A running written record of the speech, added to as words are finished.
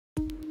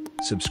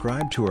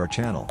Subscribe to our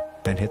channel,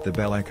 and hit the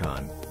bell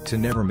icon, to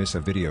never miss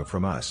a video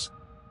from us.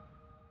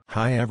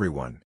 Hi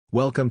everyone,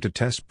 welcome to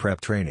Test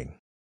Prep Training.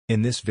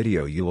 In this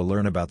video you will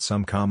learn about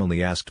some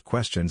commonly asked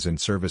questions in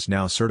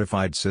ServiceNow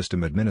Certified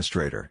System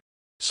Administrator.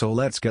 So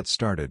let's get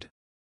started.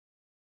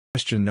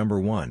 Question number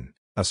 1.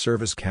 A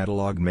service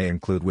catalog may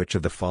include which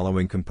of the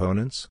following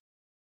components?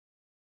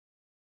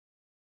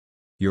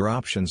 Your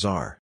options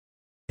are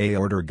A.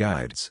 Order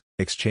guides,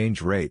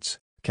 exchange rates,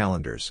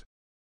 calendars.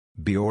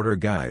 B. Order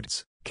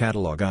guides,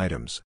 catalog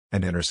items,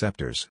 and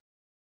interceptors.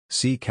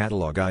 C.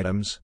 Catalog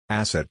items,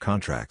 asset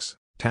contracts,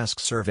 task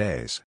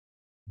surveys.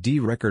 D.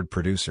 Record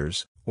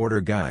producers,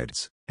 order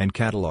guides, and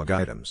catalog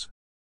items.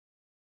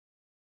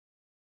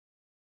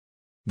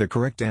 The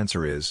correct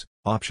answer is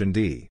option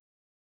D.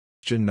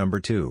 Question number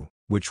 2.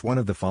 Which one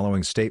of the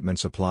following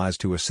statements applies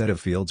to a set of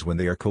fields when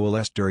they are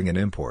coalesced during an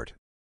import?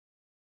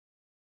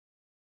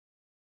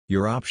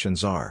 Your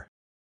options are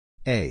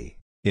A.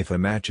 If a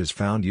match is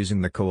found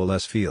using the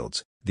coalesce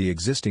fields, the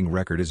existing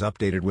record is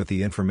updated with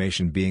the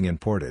information being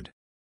imported.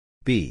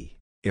 B.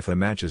 If a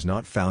match is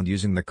not found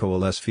using the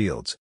coalesce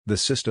fields, the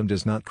system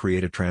does not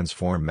create a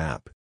transform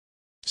map.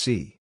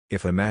 C.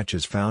 If a match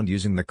is found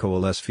using the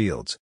coalesce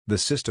fields, the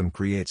system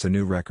creates a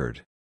new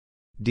record.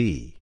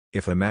 D.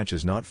 If a match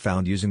is not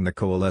found using the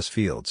coalesce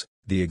fields,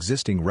 the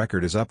existing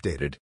record is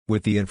updated,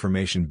 with the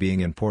information being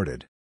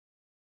imported.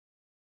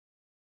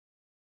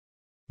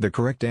 The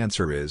correct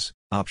answer is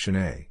option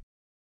A.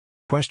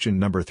 Question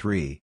number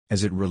 3.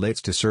 As it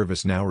relates to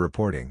ServiceNow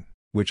reporting,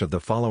 which of the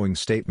following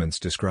statements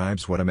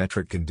describes what a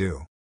metric can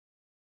do?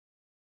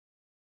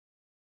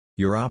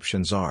 Your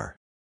options are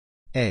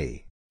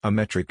A. A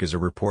metric is a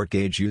report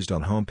gauge used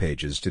on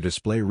homepages to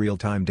display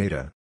real-time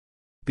data.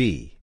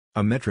 B.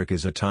 A metric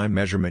is a time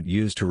measurement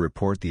used to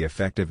report the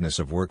effectiveness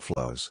of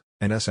workflows,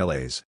 and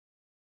SLAs.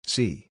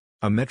 C.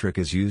 A metric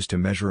is used to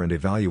measure and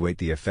evaluate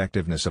the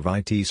effectiveness of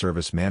IT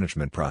service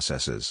management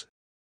processes.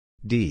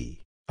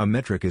 D. A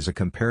metric is a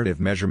comparative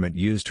measurement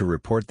used to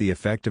report the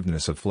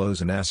effectiveness of flows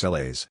and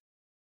SLAs.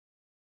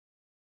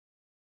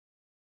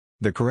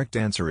 The correct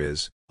answer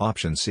is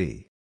option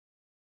C.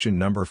 Question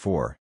number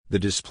 4. The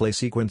display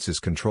sequence is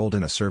controlled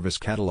in a service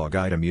catalog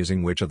item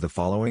using which of the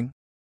following?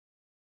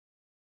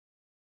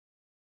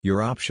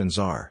 Your options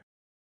are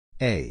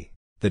A.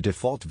 The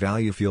default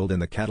value field in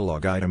the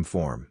catalog item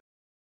form.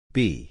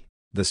 B.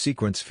 The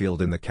sequence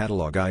field in the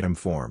catalog item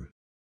form.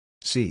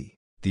 C.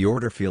 The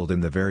order field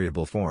in the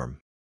variable form.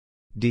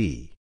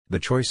 D. The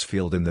choice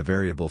field in the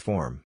variable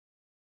form.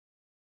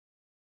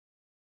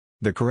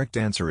 The correct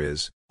answer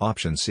is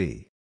option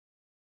C.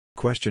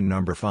 Question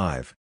number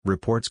 5.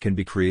 Reports can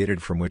be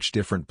created from which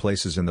different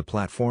places in the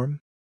platform?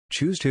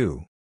 Choose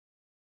 2.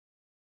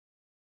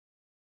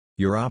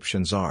 Your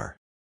options are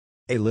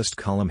A. List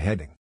column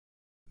heading.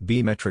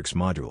 B. Metrics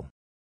module.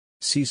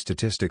 C.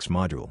 Statistics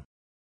module.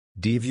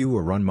 D. View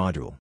or Run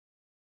module.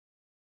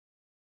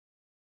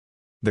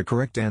 The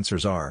correct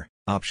answers are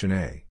option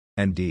A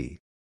and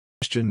D.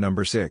 Question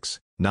number 6.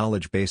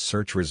 Knowledge-based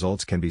search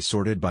results can be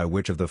sorted by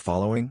which of the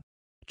following?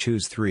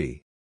 Choose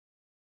 3.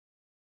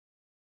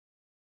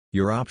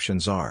 Your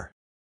options are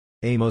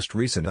A. Most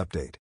recent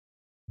update.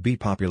 B.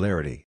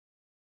 Popularity.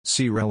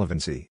 C.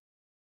 Relevancy.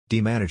 D.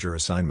 Manager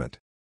assignment.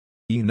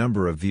 E.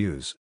 Number of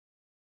views.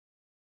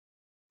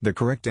 The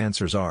correct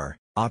answers are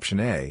option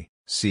A,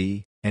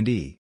 C, and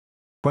E.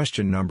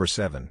 Question number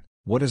 7.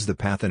 What is the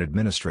path an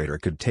administrator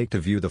could take to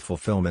view the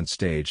fulfillment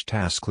stage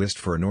task list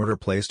for an order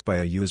placed by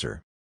a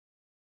user?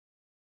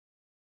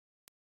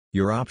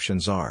 Your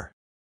options are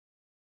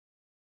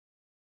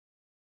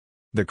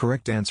The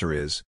correct answer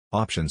is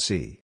option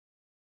C.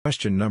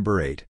 Question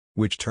number 8.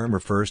 Which term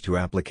refers to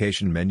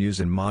application menus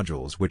and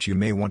modules which you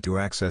may want to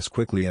access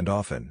quickly and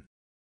often?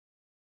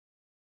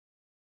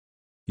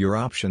 Your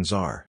options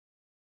are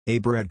A.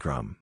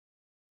 Breadcrumb.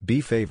 B.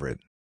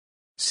 Favorite.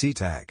 C.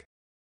 Tag.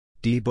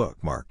 D.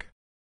 Bookmark.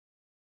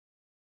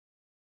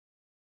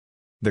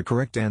 The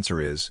correct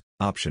answer is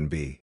option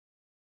B.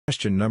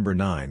 Question number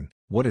 9.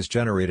 What is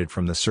generated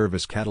from the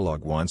service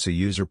catalog once a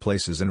user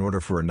places an order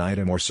for an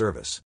item or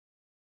service?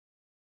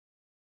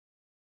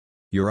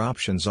 Your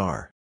options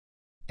are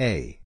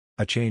A.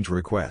 A change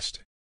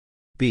request.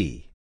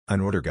 B.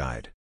 An order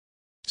guide.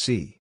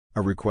 C.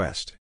 A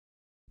request.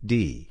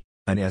 D.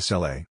 An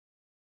SLA.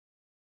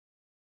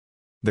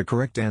 The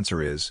correct answer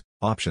is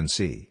option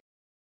C.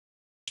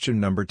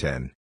 Question number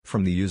 10.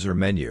 From the user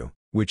menu,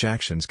 which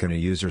actions can a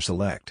user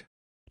select?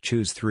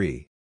 Choose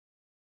 3.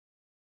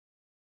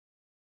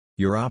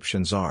 Your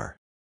options are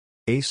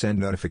A. Send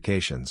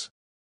notifications.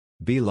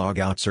 B. Log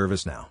out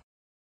ServiceNow.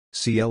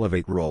 C.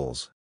 Elevate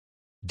roles.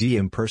 D.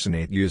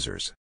 Impersonate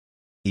users.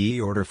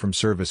 E. Order from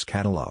service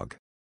catalog.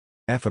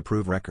 F.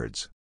 Approve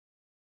records.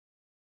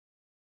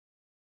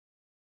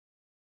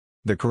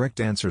 The correct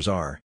answers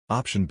are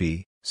option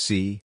B,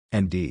 C,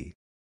 and D.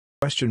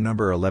 Question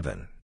number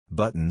 11.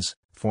 Buttons,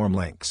 form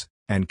links,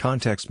 and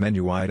context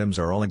menu items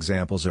are all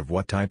examples of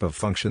what type of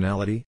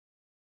functionality?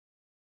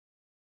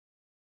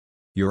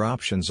 Your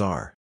options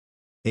are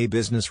A.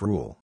 Business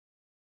rule.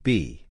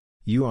 B.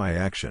 UI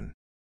action.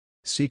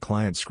 C.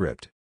 Client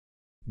script.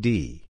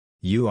 D.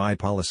 UI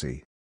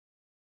policy.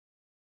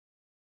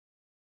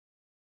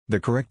 The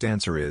correct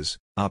answer is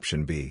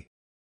option B.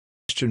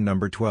 Question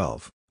number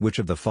 12. Which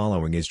of the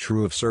following is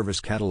true of service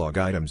catalog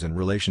items in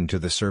relation to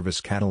the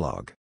service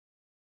catalog?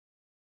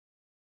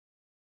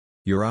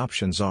 Your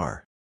options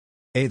are: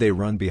 A. They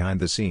run behind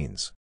the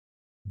scenes.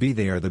 B.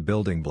 They are the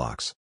building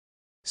blocks.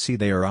 C.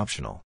 They are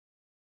optional.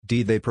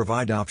 D. They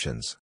provide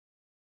options.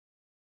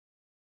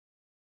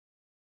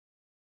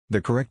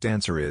 The correct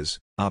answer is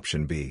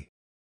option B.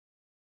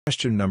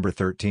 Question number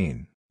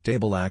 13.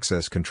 Table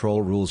access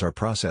control rules are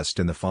processed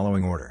in the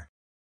following order.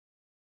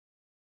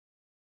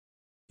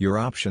 Your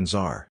options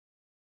are: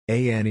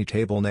 A. Any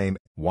table name,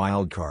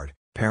 wildcard,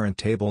 parent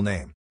table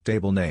name,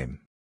 table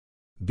name.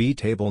 B.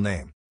 Table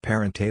name,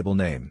 parent table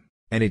name,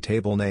 any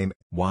table name,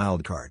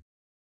 wildcard.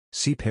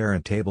 C.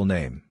 Parent table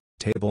name,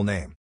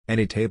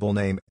 any table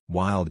name,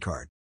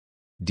 wildcard.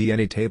 D.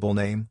 Any table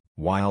name,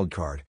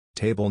 wildcard,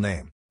 table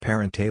name,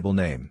 parent table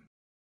name.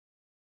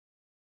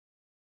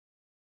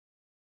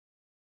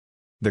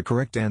 The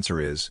correct answer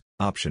is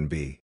option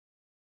B.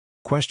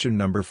 Question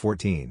number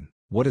 14.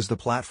 What is the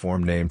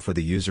platform name for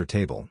the user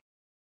table?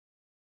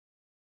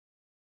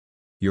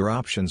 Your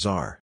options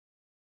are: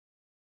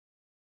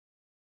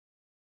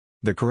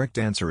 the correct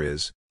answer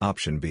is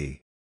option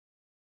B.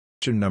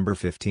 Question number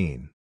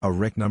 15. A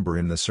rec number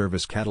in the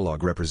service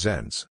catalog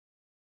represents.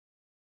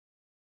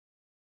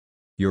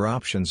 Your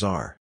options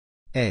are: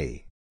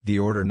 A. The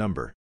order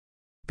number.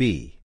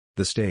 B.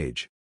 The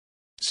stage.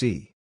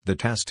 C. The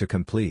task to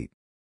complete.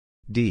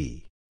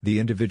 D. The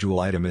individual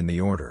item in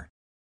the order.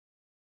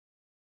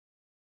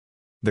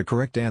 The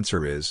correct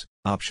answer is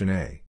option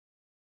A.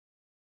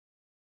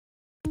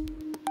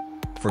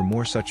 For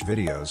more such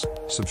videos,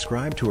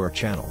 subscribe to our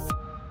channel.